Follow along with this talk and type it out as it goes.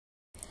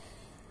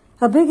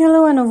A big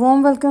hello and a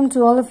warm welcome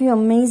to all of you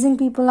amazing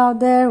people out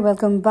there.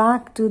 Welcome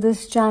back to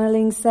this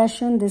channeling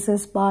session. This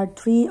is part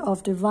 3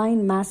 of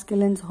Divine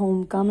Masculine's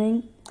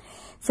Homecoming.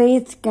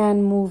 Faith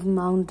can move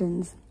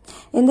mountains.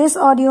 In this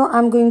audio,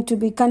 I'm going to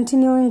be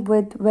continuing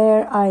with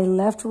where I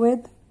left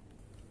with.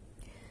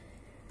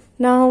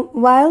 Now,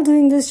 while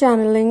doing this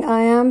channeling, I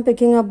am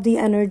picking up the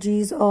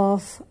energies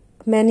of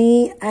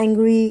many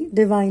angry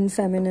divine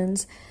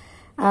feminines.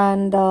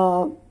 And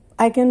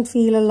I can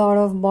feel a lot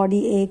of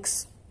body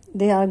aches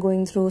they are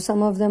going through.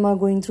 Some of them are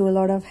going through a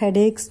lot of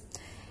headaches,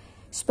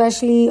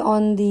 especially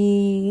on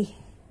the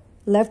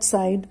left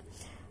side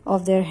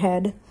of their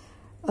head.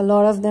 A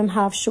lot of them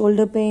have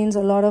shoulder pains.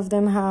 A lot of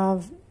them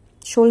have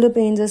shoulder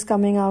pains is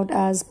coming out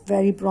as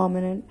very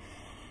prominent,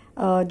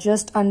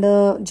 just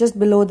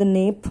below the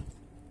nape,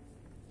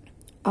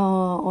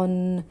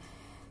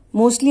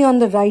 mostly on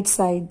the right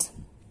side.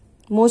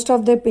 Most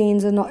of their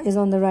pains is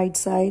on the right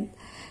side.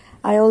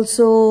 I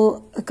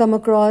also come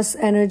across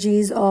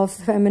energies of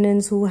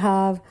feminines who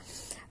have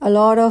a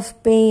lot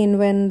of pain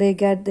when they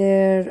get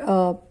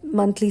their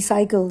monthly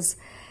cycles.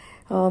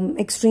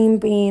 Extreme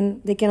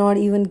pain. They cannot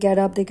even get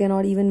up. They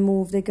cannot even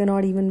move. They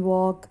cannot even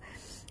walk.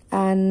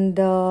 And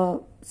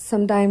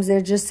sometimes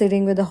they're just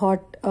sitting with a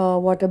hot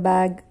water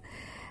bag.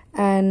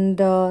 And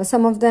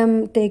some of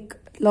them take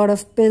a lot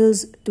of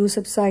pills to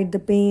subside the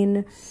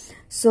pain.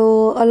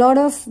 So a lot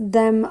of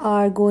them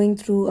are going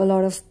through a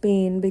lot of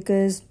pain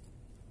because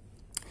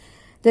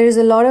there is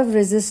a lot of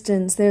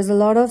resistance. There's a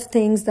lot of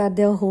things that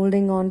they're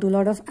holding on to, a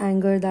lot of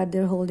anger that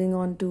they're holding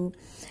on to.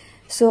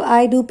 So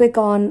I do pick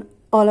on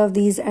all of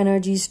these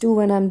energies too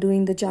when I'm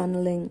doing the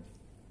channeling.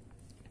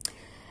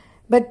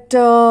 But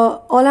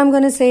all I'm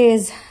going to say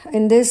is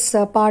in this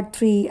part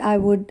 3, I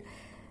would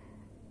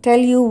tell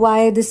you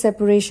why this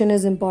separation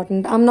is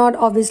important. I'm not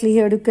obviously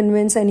here to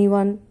convince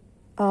anyone.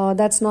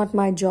 That's not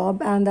my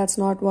job, and that's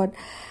not what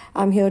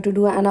I'm here to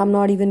do, and I'm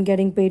not even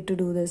getting paid to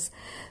do this.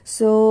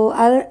 So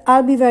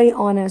I'll be very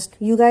honest.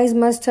 You guys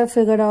must have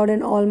figured out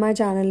in all my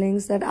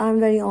channelings that I'm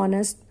very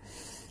honest,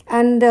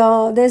 and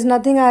there's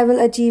nothing I will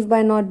achieve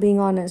by not being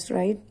honest,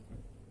 right?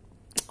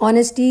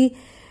 Honesty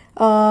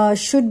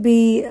should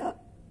be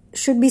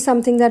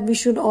something that we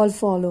should all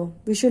follow.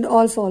 We should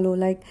all follow,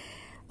 like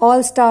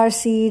all star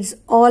seeds,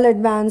 all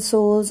advanced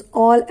souls,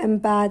 all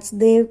empaths.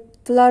 They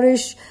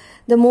flourish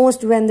the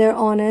most when they're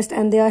honest,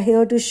 and they are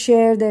here to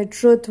share their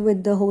truth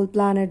with the whole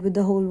planet, with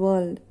the whole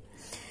world.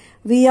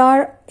 We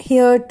are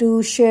here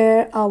to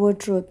share our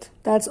truth.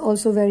 That's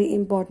also very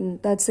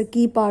important. That's a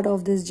key part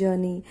of this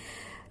journey.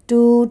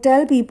 To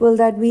tell people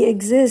that we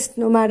exist,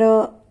 no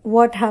matter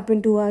what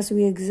happened to us,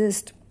 we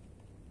exist.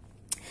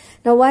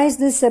 Now, why is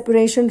this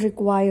separation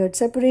required?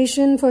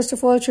 Separation, first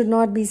of all, should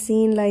not be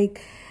seen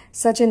like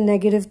such a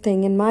negative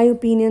thing. In my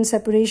opinion,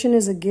 separation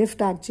is a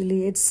gift,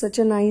 actually. It's such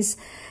a nice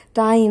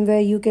time where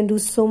you can do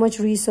so much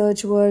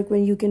research work,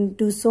 when you can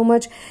do so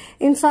much.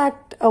 In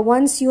fact,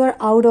 once you are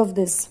out of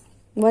this,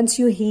 once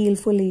you heal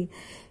fully,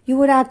 you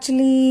would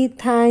actually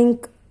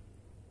thank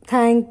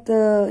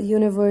the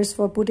universe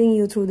for putting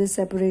you through this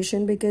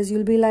separation, because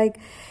you'll be like,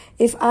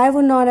 if I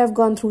would not have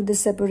gone through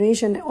this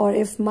separation, or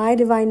if my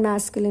divine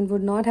masculine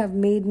would not have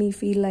made me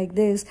feel like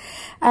this,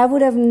 I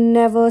would have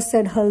never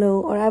said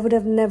hello, or I would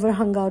have never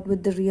hung out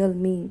with the real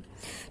me.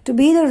 To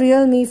be the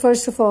real me,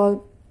 first of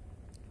all,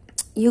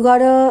 you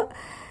gotta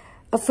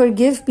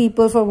forgive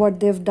people for what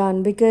they've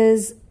done,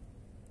 because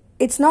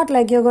it's not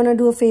like you're gonna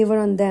do a favor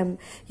on them.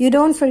 You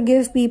don't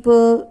forgive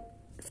people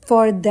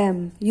for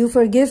them. You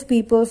forgive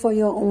people for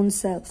your own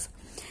self,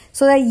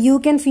 so that you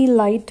can feel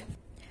light,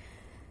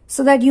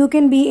 so that you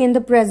can be in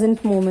the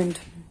present moment.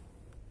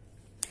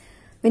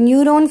 When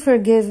you don't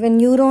forgive, when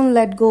you don't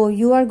let go,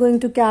 you are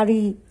going to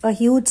carry a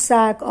huge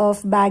sack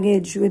of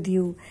baggage with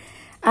you,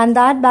 and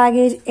that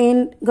baggage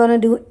ain't gonna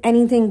do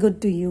anything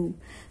good to you.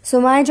 So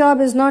my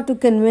job is not to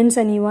convince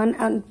anyone,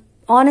 and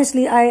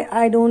honestly,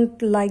 I don't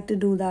like to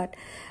do that.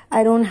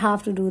 I don't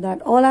have to do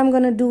that. All I'm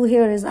going to do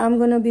here is I'm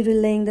going to be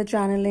relaying the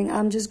channeling.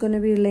 I'm just going to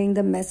be relaying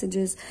the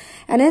messages.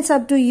 And it's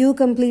up to you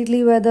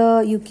completely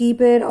whether you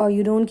keep it or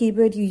you don't keep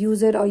it, you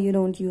use it or you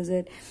don't use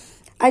it.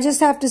 I just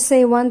have to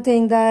say one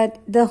thing, that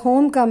the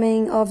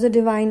homecoming of the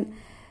divine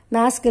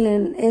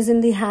masculine is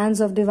in the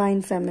hands of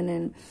divine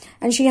feminine.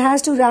 And she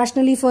has to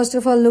rationally, first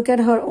of all, look at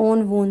her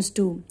own wounds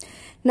too.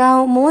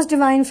 Now, most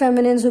divine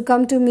feminines who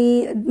come to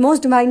me,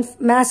 most divine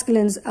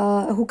masculines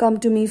who come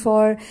to me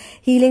for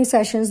healing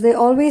sessions, they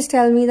always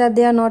tell me that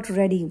they are not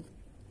ready.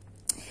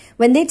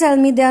 When they tell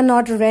me they are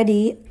not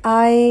ready,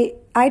 I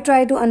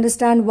try to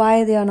understand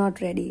why they are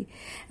not ready.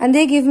 And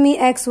they give me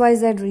X, Y,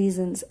 Z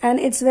reasons. And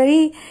it's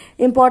very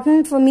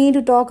important for me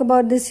to talk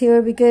about this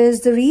here,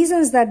 because the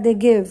reasons that they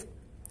give,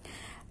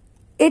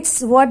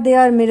 it's what they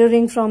are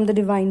mirroring from the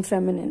divine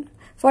feminine.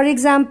 For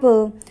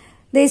example,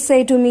 they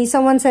say to me,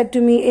 someone said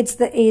to me, it's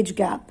the age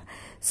gap.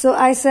 So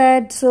I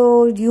said,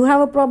 so you have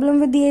a problem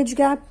with the age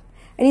gap?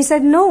 And he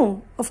said,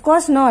 no, of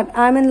course not.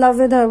 I'm in love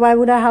with her. Why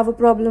would I have a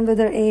problem with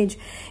her age?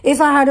 If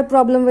I had a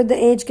problem with the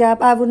age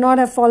gap, I would not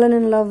have fallen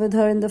in love with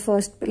her in the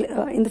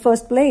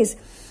first place.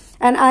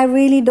 And I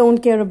really don't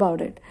care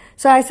about it.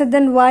 So I said,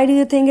 then why do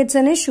you think it's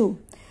an issue?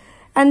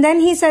 And then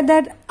he said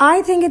that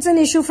I think it's an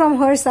issue from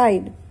her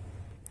side.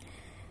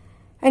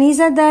 And he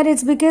said that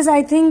it's because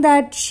I think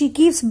that she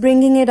keeps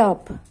bringing it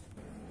up.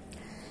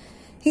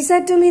 He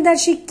said to me that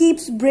she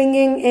keeps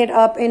bringing it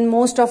up in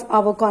most of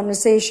our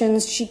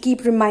conversations. She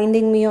keeps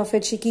reminding me of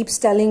it. She keeps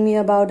telling me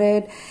about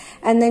it.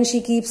 And then she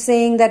keeps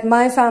saying that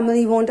my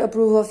family won't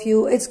approve of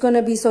you. It's going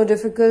to be so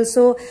difficult.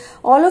 So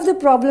all of the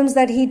problems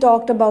that he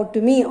talked about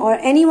to me, or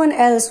anyone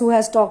else who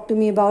has talked to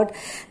me about,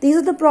 these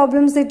are the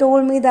problems they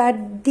told me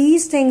that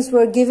these things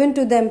were given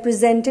to them,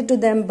 presented to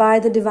them by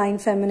the Divine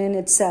Feminine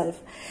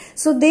itself.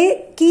 So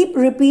they keep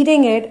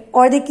repeating it,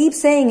 or they keep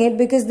saying it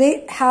because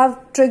they have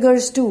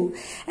triggers too.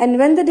 And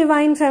when the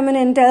Divine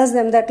Feminine tells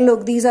them that,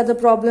 look, these are the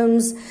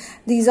problems,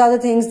 these are the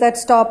things that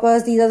stop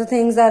us, these are the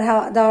things that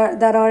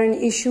are an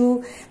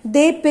issue,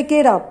 they pick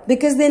it up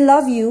because they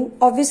love you.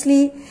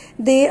 Obviously,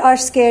 they are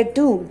scared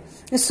too.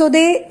 So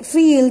they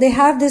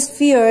have this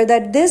fear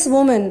that this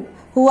woman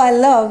who I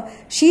love,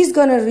 she's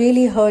going to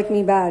really hurt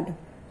me bad.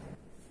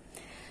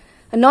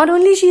 And not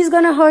only she's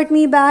going to hurt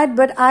me bad,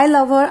 but I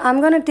love her, I'm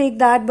going to take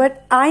that,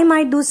 but I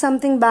might do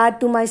something bad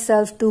to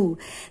myself too.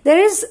 There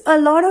is a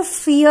lot of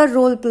fear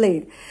role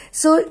play.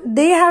 So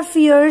they have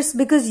fears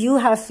because you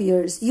have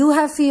fears. You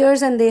have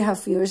fears and they have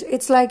fears.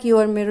 It's like you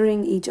are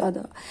mirroring each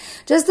other.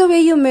 Just the way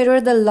you mirror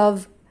the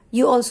love,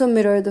 you also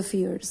mirror the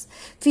fears.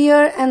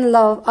 Fear and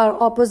love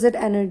are opposite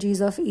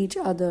energies of each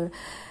other.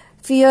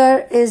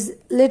 Fear is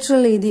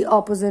literally the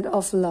opposite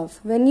of love.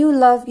 When you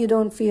love, you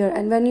don't fear.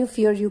 And when you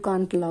fear, you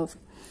can't love.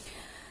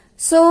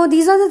 So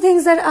these are the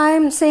things that I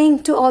am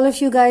saying to all of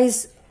you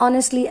guys,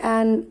 honestly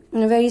and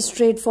in a very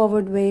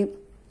straightforward way.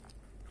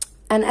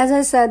 And as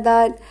I said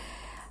that,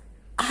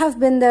 I have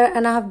been there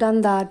and I have done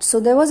that. So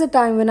there was a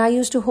time when I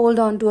used to hold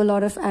on to a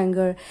lot of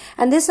anger.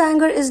 And this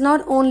anger is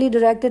not only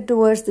directed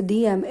towards the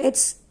DM.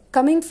 It's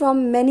coming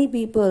from many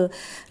people,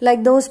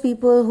 like those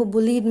people who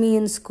bullied me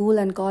in school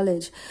and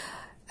college.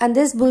 And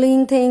this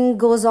bullying thing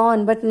goes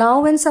on. But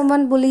now when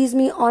someone bullies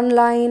me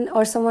online,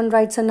 or someone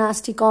writes a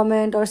nasty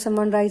comment, or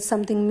someone writes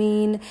something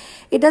mean,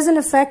 it doesn't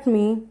affect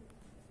me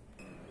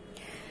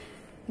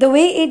the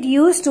way it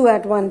used to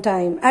at one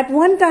time. At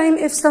one time,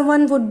 if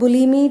someone would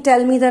bully me,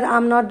 tell me that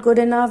I'm not good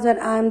enough,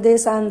 that I'm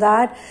this and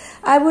that,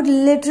 I would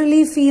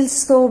literally feel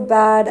so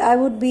bad. I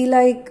would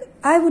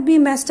be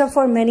messed up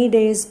for many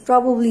days,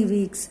 probably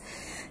weeks.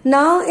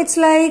 Now it's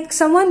like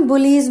someone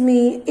bullies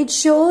me, it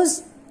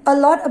shows a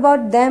lot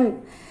about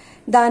them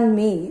than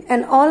me.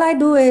 And all I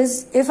do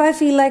is, if I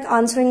feel like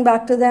answering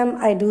back to them,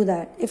 I do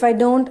that. If I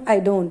don't, I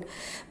don't.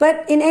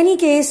 But in any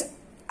case,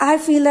 I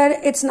feel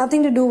that it's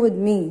nothing to do with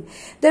me.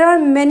 There are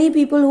many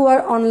people who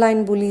are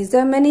online bullies.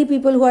 There are many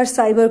people who are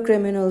cyber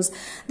criminals.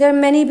 There are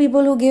many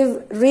people who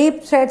give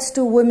rape threats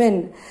to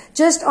women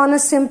just on a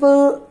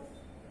simple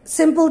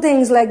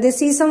things, like they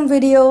see some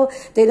video,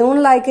 they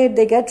don't like it,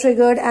 they get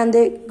triggered, and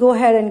they go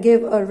ahead and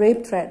give a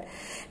rape threat.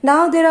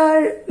 Now there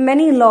are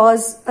many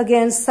laws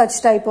against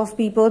such type of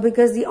people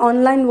because the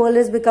online world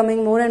is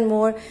becoming more and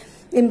more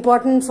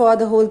important for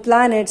the whole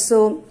planet.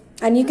 So,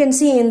 and you can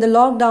see in the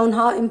lockdown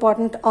how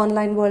important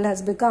online world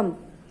has become.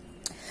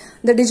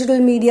 The digital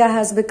media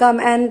has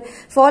become, and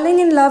falling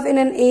in love in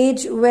an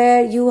age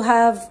where you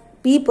have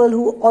people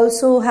who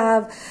also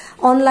have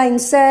online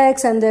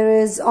sex, and there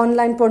is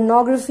online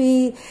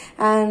pornography,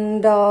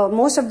 and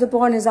most of the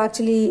porn is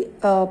actually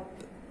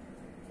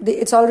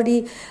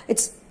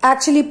it's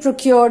actually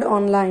procured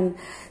online.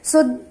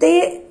 So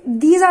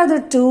these are the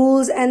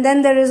tools. And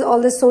then there is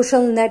all the social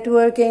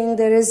networking.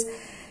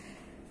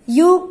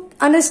 You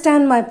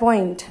understand my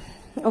point,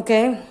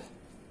 okay?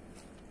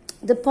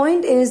 The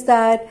point is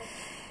that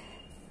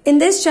in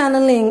this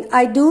channeling,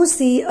 I do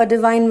see a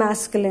divine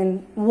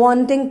masculine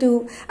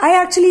I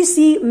actually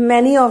see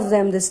many of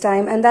them this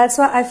time, and that's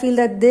why I feel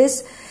that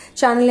this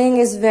channeling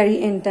is very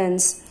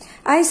intense.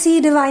 I see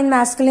divine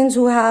masculines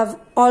who have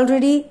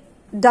already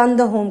done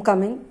the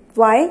homecoming.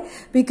 Why?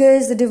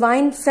 Because the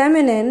Divine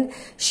Feminine,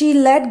 she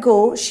let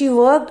go, she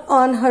worked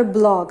on her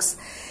blocks.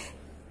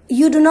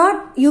 You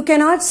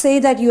cannot say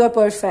that you are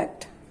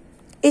perfect.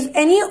 If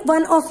any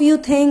one of you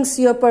thinks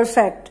you're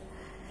perfect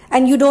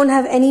and you don't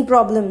have any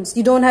problems,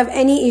 you don't have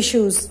any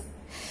issues,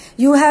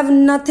 you have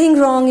nothing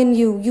wrong in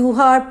you, you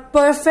are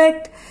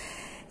perfect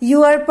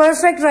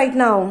right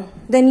now,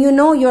 then you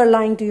know you're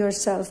lying to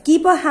yourself.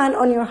 Keep a hand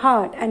on your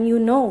heart and you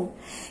know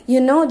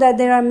that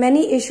there are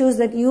many issues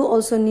that you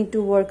also need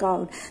to work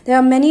out. There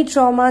are many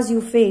traumas you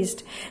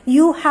faced.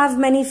 You have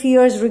many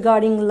fears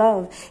regarding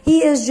love.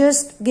 He is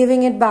just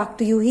giving it back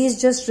to you. He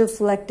is just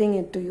reflecting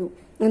it to you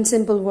in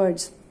simple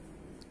words.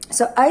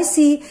 So I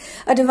see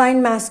a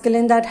divine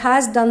masculine that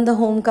has done the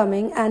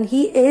homecoming, and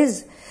he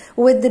is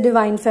with the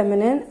divine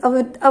feminine,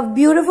 a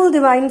beautiful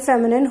divine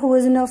feminine who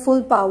is in her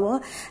full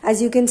power,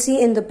 as you can see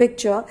in the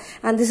picture.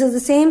 And this is the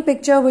same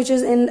picture which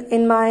is in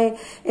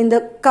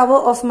the cover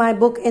of my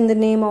book, In the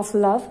Name of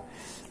Love.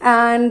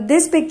 And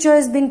this picture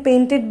has been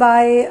painted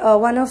by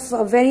one of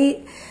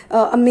very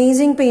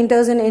amazing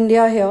painters in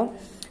India here.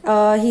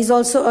 He's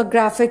also a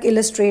graphic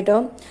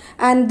illustrator.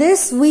 And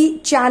we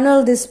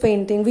channeled this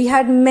painting. We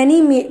had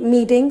many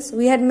meetings.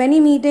 We had many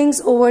meetings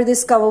over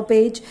this cover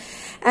page.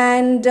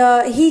 And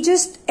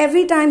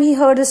every time he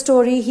heard a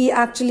story, he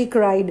actually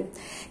cried.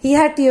 He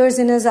had tears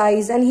in his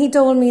eyes, and he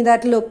told me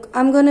that, look,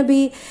 I'm going to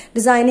be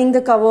designing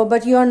the cover,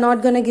 but you're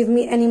not going to give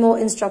me any more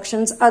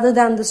instructions other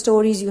than the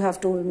stories you have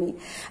told me.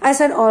 I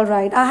said, all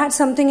right. I had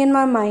something in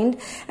my mind,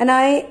 and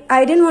I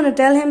didn't want to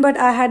tell him, but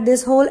I had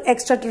this whole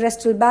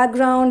extraterrestrial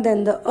background,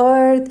 then the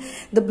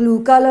earth, the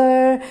blue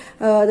color,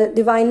 the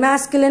divine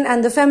masculine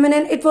and the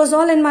feminine. It was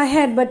all in my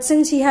head, but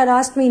since he had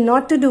asked me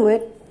not to do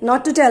it,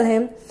 not to tell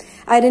him,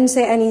 I didn't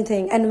say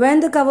anything. And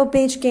when the cover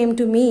page came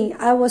to me,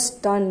 I was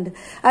stunned.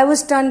 I was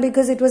stunned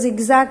because it was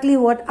exactly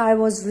what I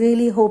was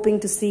really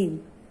hoping to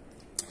see.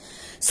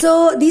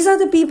 So these are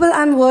the people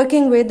I'm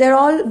working with. They're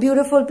all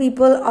beautiful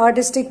people,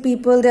 artistic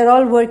people. They're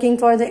all working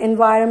for the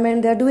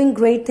environment. They're doing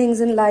great things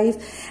in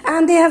life.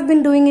 And they have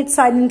been doing it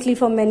silently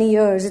for many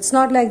years. It's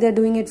not like they're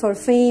doing it for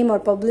fame or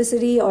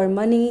publicity or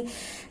money,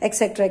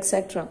 etc.,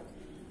 etc.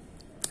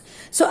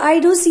 So I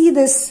do see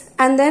this,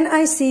 and then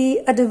I see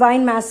a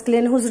divine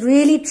masculine who's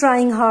really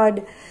trying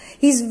hard.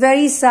 He's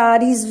very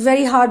sad. He's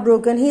very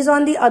heartbroken. He's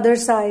on the other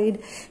side.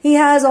 He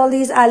has all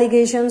these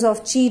allegations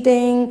of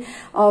cheating,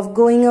 of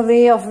going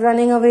away, of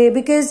running away,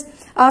 because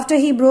after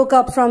he broke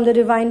up from the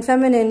divine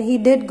feminine, he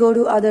did go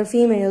to other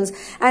females.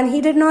 And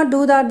he did not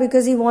do that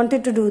because he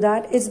wanted to do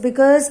that. It's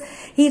because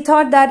he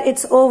thought that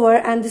it's over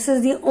and this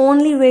is the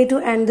only way to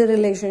end the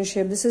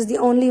relationship. This is the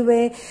only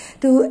way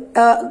to,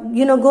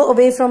 go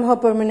away from her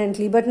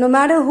permanently. But no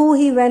matter who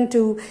he went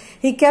to,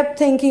 he kept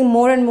thinking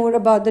more and more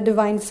about the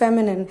divine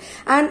feminine.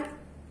 And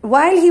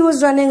while he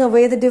was running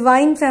away, the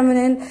divine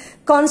feminine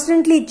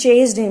constantly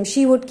chased him.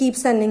 She would keep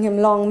sending him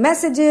long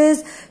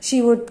messages.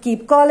 She would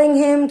keep calling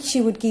him. She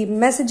would keep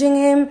messaging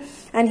him.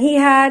 And he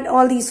had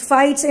all these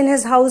fights in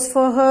his house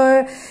for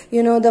her.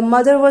 The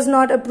mother was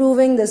not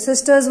approving. The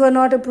sisters were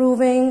not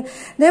approving.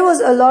 There was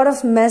a lot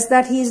of mess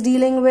that he's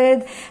dealing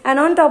with. And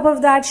on top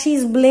of that,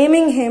 she's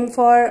blaming him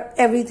for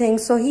everything.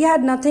 So he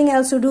had nothing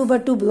else to do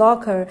but to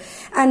block her.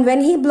 And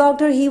when he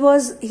blocked her, he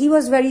was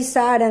very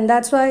sad. And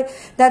that's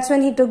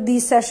when he took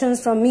these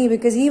sessions from me,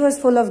 because he was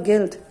full of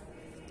guilt.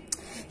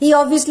 He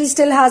obviously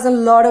still has a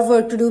lot of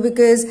work to do,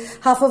 because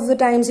half of the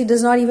times he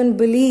does not even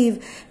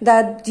believe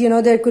that,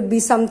 there could be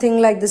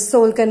something like the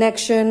soul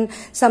connection,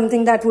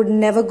 something that would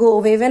never go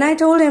away. When I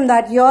told him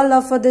that your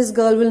love for this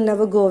girl will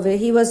never go away,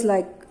 he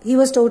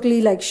was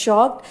totally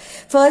shocked.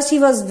 First, he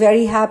was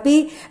very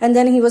happy, and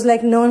then he was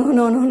like,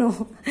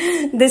 no.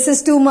 This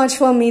is too much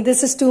for me.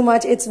 This is too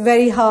much. It's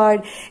very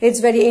hard. It's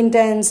very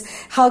intense.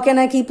 How can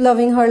I keep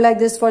loving her like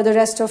this for the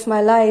rest of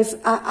my life?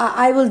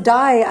 I will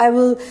die.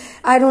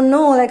 I don't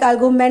know, I'll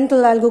go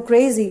mental. I'll go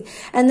crazy.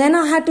 And then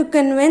I had to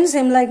convince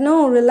him,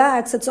 no,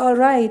 relax. It's all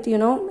right.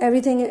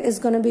 Everything is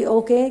going to be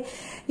okay.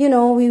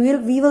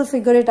 We will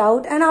figure it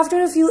out. And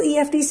after a few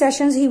EFT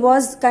sessions, he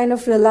was kind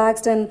of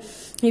relaxed and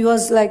he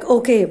was like,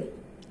 okay,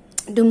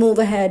 to move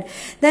ahead.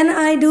 Then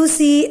I do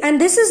see, and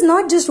this is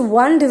not just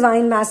one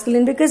divine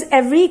masculine, because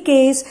every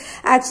case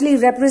actually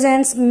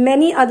represents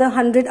many other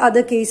 100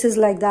 other cases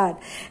like that.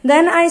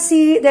 Then I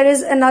see there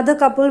is another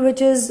couple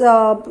which is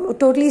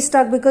totally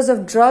stuck because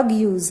of drug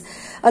use.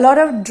 A lot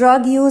of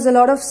drug use, a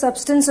lot of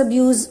substance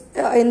abuse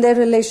in their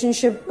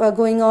relationship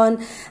going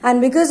on. And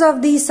because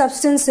of these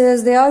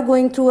substances, they are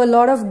going through a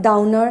lot of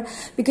downer,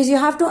 because you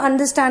have to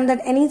understand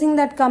that anything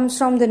that comes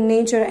from the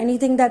nature,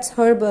 anything that's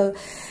herbal,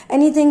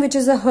 anything which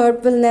is a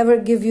herb will never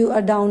give you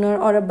a downer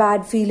or a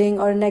bad feeling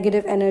or a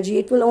negative energy.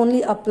 It will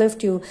only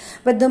uplift you.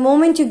 But the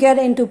moment you get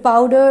into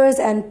powders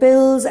and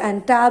pills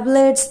and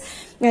tablets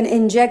and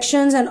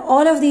injections and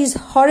all of these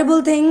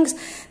horrible things,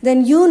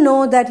 then you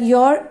know that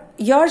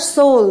your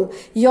soul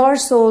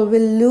will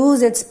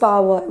lose its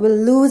power, will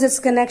lose its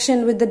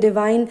connection with the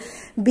divine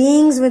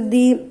beings, with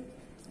the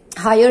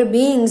higher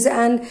beings,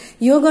 and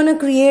you're going to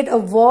create a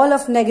wall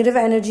of negative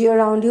energy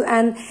around you.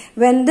 And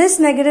when this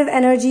negative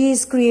energy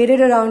is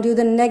created around you,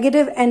 the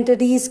negative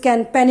entities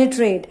can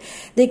penetrate.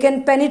 They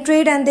can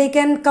penetrate and they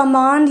can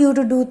command you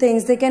to do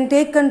things. They can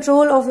take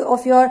control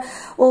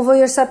over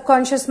your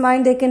subconscious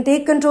mind. They can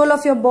take control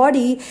of your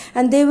body,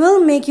 and they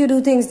will make you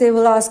do things. They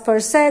will ask for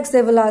sex.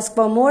 They will ask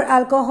for more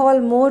alcohol,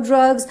 more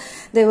drugs.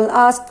 They will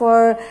ask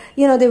for,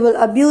 they will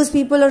abuse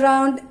people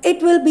around.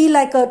 It will be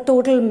like a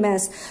total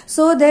mess.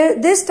 So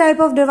this type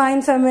of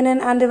divine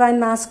feminine and divine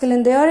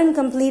masculine, they are in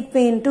complete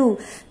pain too,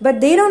 but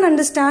they don't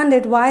understand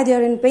it, why they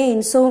are in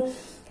pain. So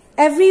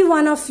every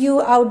one of you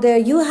out there,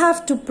 you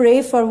have to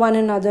pray for one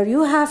another.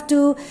 You have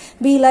to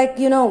be like,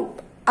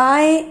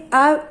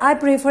 I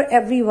pray for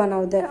everyone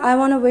out there. I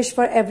want to wish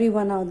for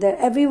everyone out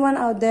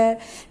there,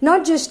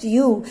 not just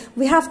you.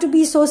 We have to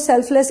be so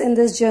selfless in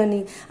this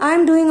journey.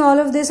 I'm doing all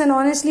of this, and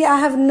honestly, I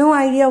have no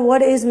idea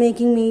what is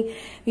making me,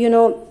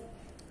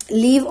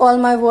 leave all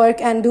my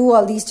work and do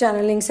all these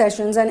channeling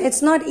sessions. And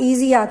it's not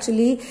easy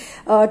actually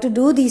to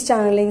do these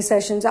channeling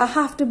sessions. I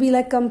have to be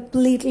like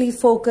completely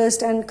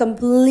focused and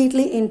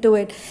completely into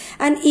it.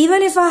 And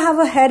even if I have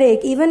a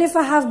headache, even if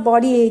I have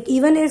body ache,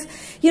 even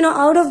if, you know,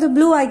 out of the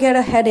blue I get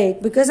a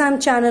headache because I'm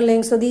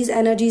channeling, so these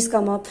energies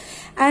come up.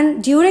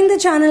 And during the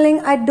channeling,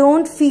 I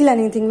don't feel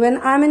anything.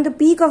 When I'm in the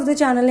peak of the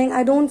channeling,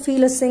 I don't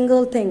feel a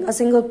single thing, a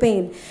single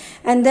pain.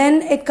 And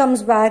then it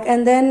comes back,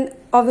 and then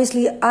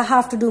obviously I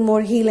have to do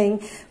more healing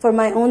for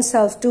my own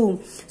self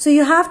too. So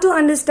you have to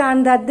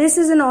understand that this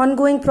is an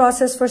ongoing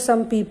process for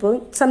some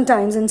people,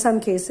 sometimes in some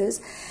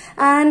cases.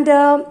 And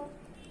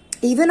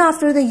even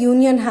after the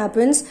union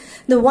happens,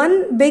 the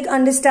one big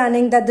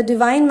understanding that the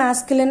divine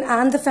masculine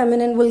and the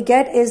feminine will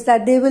get is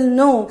that they will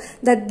know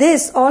that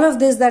this, all of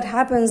this that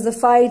happens, the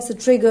fights, the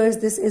triggers,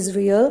 this is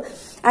real.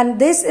 And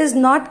this is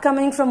not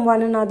coming from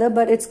one another,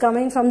 but it's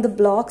coming from the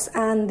blocks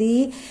and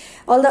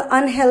all the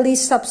unhealthy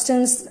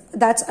substance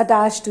that's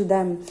attached to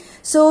them.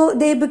 So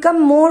they become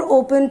more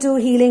open to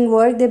healing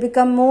work. They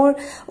become more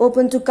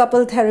open to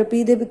couple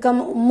therapy. They become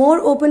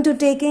more open to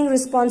taking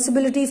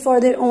responsibility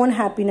for their own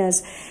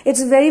happiness.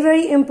 It's very,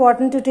 very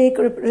important to take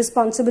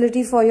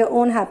responsibility for your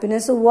own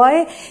happiness. So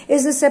why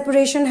is the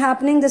separation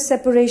happening? The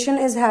separation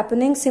is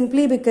happening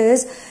simply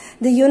because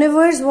the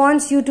universe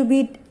wants you to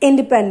be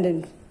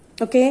independent.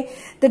 Okay,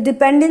 the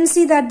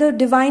dependency that the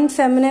divine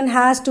feminine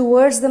has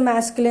towards the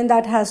masculine,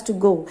 that has to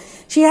go.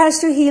 She has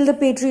to heal the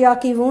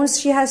patriarchy wounds.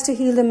 She has to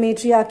heal the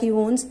matriarchy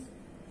wounds.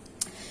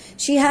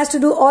 She has to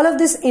do all of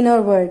this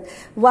inner work.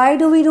 Why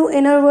do we do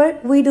inner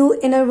work? We do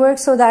inner work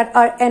so that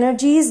our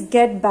energies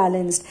get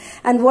balanced.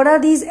 And what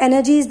are these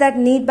energies that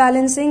need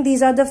balancing?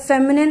 These are the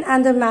feminine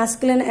and the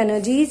masculine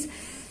energies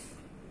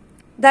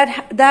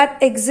that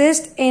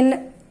exist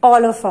in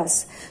all of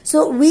us.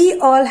 So we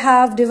all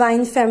have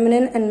divine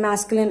feminine and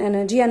masculine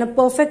energy, and a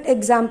perfect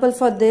example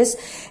for this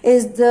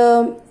is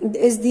the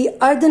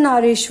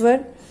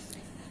Ardhanarishwar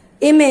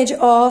image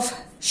of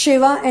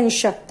Shiva and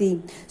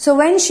Shakti. So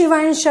when Shiva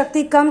and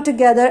Shakti come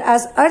together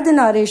as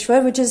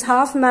Ardhanarishwar, which is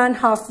half man,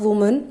 half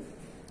woman,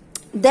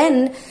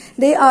 then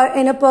they are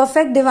in a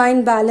perfect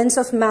divine balance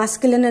of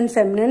masculine and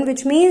feminine,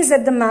 which means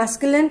that the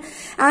masculine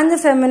and the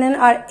feminine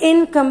are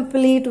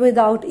incomplete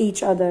without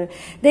each other.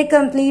 They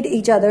complete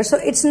each other. So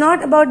it's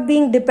not about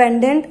being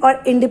dependent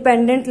or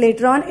independent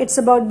later on. It's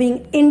about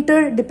being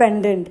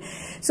interdependent.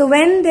 So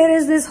when there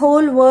is this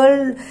whole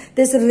world,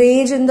 this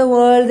rage in the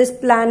world, this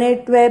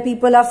planet where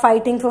people are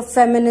fighting for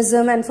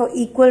feminism and for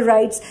equal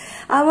rights,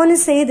 I want to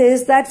say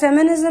this, that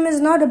feminism is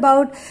not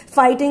about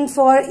fighting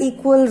for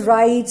equal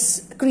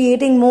rights,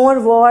 creating more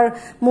war,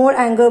 more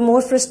anger,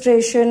 more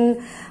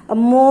frustration,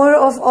 more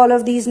of all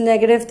of these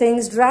negative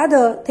things.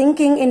 Rather,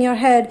 thinking in your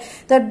head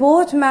that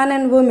both man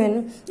and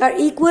woman are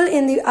equal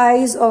in the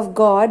eyes of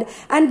God,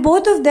 and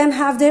both of them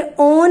have their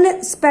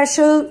own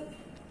special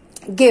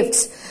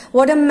gifts.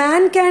 What a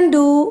man can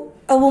do,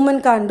 a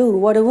woman can't do.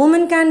 What a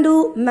woman can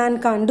do,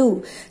 man can't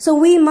do. So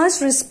we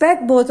must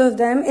respect both of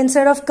them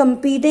instead of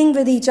competing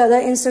with each other,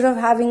 instead of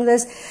having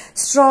this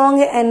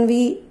strong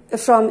envy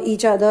from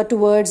each other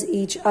towards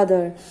each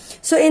other.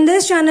 So in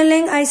this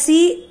channeling, I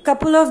see a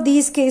couple of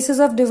these cases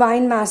of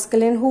divine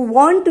masculine who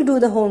want to do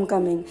the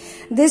homecoming.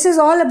 This is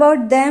all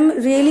about them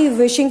really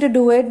wishing to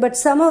do it, but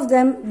some of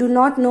them do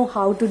not know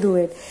how to do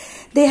it.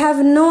 They have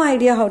no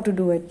idea how to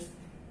do it.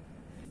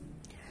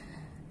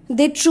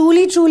 They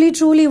truly, truly,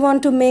 truly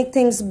want to make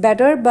things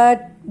better,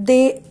 but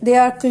they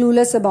are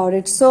clueless about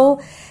it.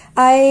 So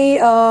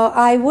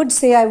I would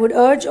say, I would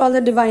urge all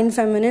the divine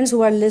feminines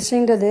who are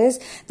listening to this,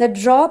 that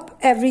drop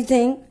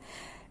everything.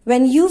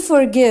 When you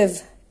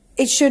forgive,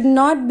 it should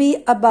not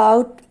be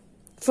about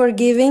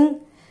forgiving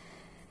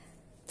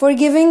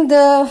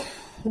the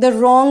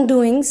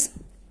wrongdoings.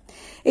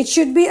 It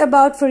should be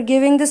about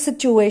forgiving the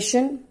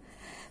situation.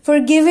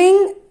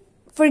 Forgiveness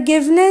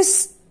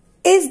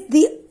is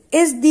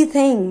the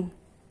thing.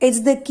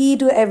 It's the key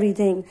to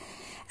everything.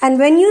 And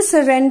when you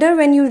surrender,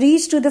 when you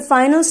reach to the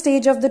final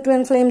stage of the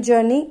twin flame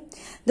journey,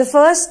 the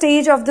first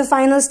stage of the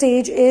final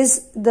stage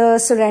is the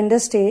surrender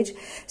stage.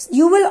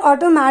 You will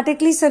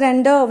automatically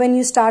surrender when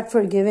you start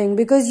forgiving,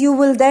 because you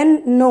will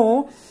then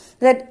know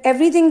that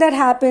everything that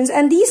happens,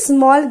 and these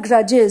small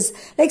grudges,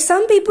 like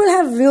some people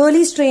have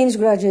really strange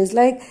grudges,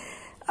 like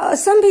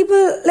some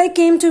people like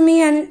came to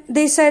me and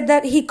they said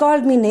that he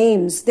called me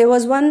names. There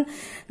was one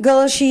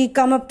girl, she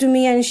come up to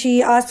me and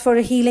she asked for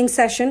a healing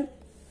session,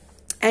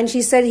 and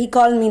she said he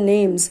called me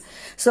names.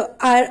 So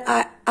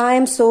I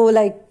am so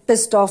like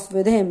pissed off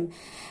with him.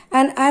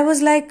 And I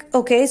was like,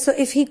 okay, so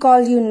if he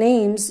called you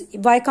names,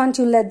 why can't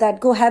you let that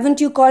go? Haven't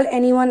you called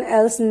anyone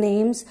else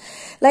names?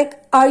 Like,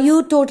 are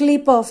you totally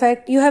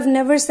perfect? You have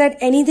never said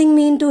anything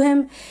mean to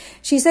him?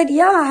 She said,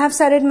 yeah, I have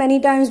said it many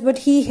times, but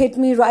he hit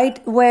me right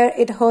where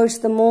it hurts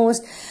the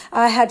most.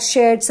 I had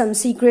shared some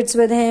secrets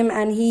with him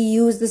and he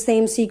used the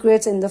same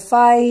secrets in the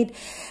fight.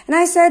 And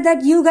I said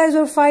that you guys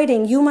were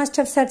fighting. You must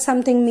have said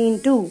something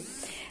mean too.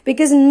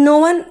 Because no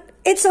one...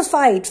 It's a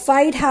fight.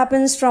 Fight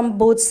happens from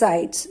both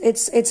sides.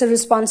 It's a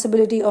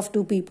responsibility of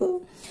two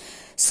people.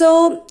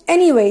 So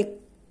anyway,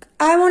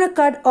 I want to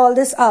cut all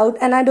this out,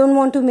 and I don't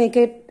want to make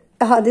it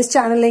this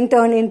channeling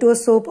turn into a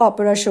soap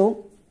opera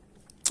show.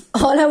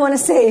 All I want to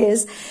say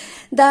is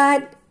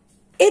that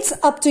it's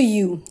up to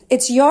you.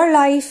 It's your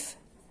life.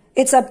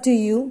 It's up to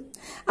you.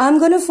 I'm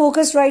going to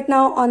focus right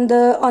now on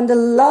the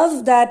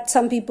love that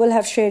some people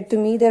have shared to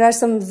me. There are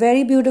some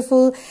very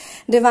beautiful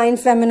divine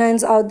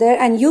feminines out there,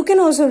 and you can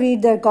also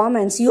read their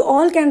comments. You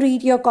all can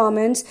read your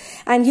comments,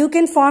 and you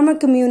can form a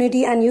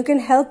community, and you can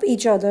help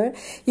each other.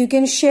 You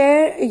can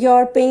share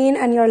your pain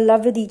and your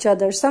love with each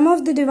other. Some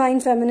of the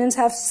divine feminines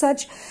have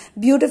such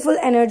beautiful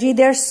energy.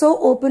 They're so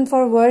open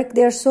for work.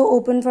 They're so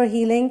open for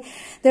healing.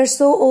 They're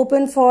so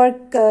open for,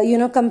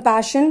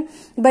 compassion,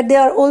 but they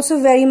are also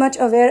very much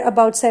aware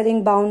about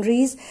setting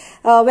boundaries.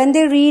 When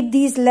they read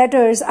these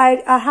letters,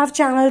 I have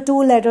channeled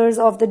 2 letters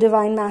of the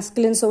Divine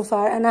Masculine so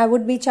far, and I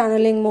would be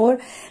channeling more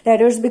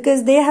letters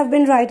because they have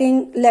been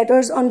writing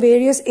letters on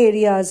various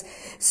areas.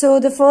 So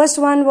the first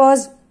one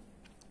was,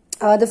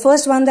 the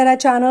first one that I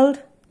channeled,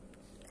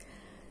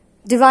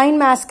 Divine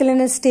Masculine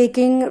is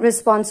taking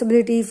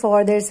responsibility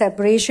for their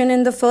separation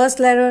in the first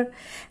letter.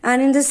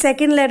 And in the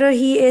second letter,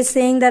 he is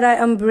saying that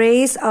I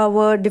embrace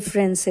our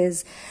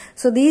differences.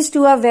 So these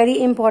 2 are very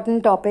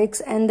important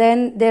topics. And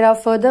then there are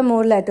further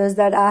more letters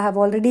that I have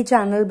already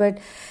channeled, but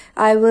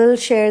I will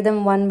share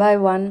them one by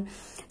one.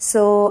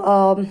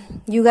 So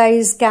you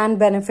guys can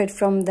benefit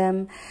from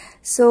them.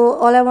 So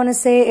all I want to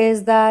say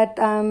is that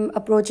I'm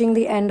approaching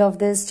the end of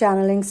this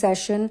channeling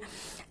session.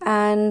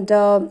 And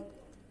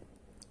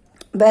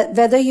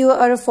whether you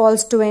are a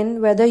false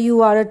twin, whether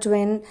you are a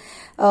twin,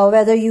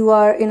 whether you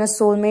are in a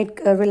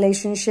soulmate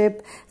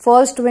relationship,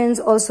 false twins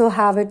also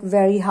have it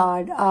very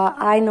hard.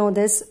 I know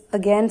this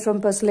again from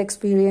personal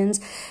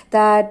experience,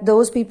 that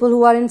those people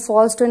who are in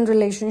false twin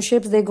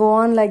relationships, they go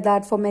on like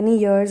that for many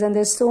years, and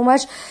there's so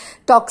much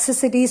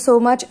toxicity, so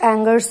much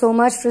anger, so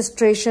much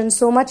frustration,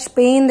 so much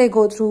pain they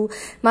go through.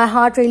 My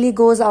heart really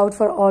goes out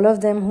for all of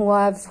them who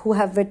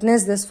have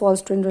witnessed this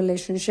false twin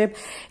relationship.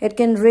 It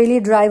can really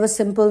drive a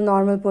simple,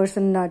 normal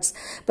person nuts.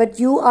 But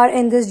you are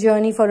in this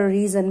journey for a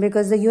reason,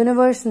 because the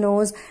universe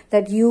knows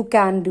that you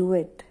can do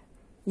it.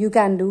 You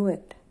can do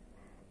it.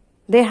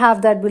 They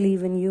have that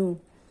belief in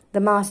you. The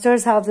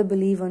masters have the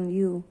belief on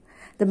you.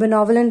 The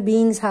benevolent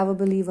beings have a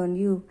belief on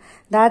you.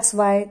 That's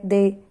why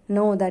they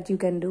know that you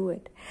can do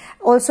it.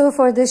 Also,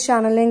 for this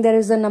channeling, there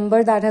is a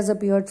number that has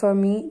appeared for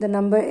me. The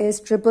number is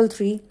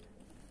 333.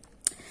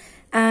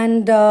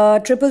 And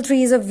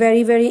 333 is a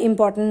very, very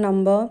important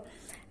number.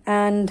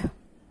 And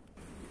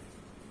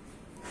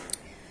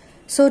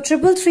so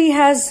 333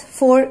 has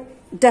 4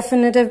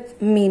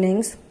 definitive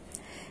meanings.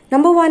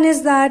 Number 1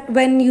 is that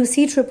when you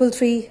see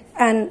 333,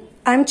 and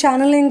I'm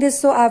channeling this,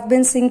 so I've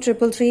been seeing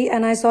 333,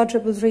 and I saw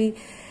 333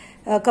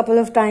 a couple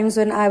of times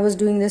when I was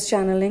doing this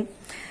channeling.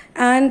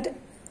 And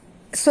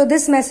so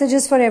this message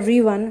is for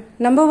everyone.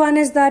 Number 1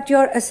 is that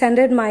your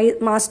ascended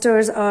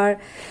masters are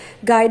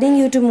guiding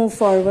you to move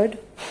forward.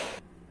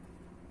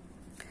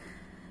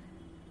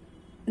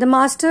 The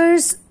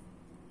masters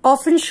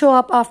often show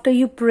up after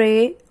you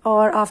pray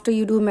or after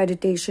you do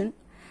meditation.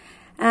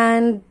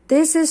 And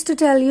this is to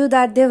tell you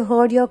that they've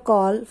heard your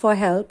call for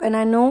help. And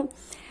I know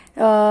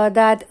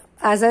that,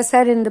 as I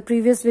said in the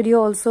previous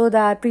video also,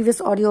 that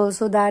previous audio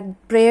also,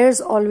 that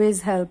prayers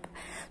always help.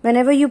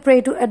 Whenever you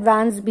pray to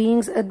advanced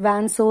beings,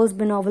 advanced souls,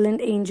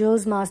 benevolent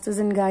angels, masters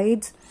and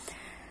guides,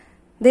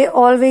 they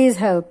always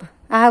help.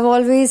 I have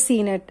always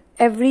seen it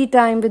every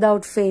time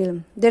without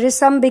fail. There is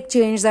some big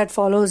change that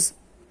follows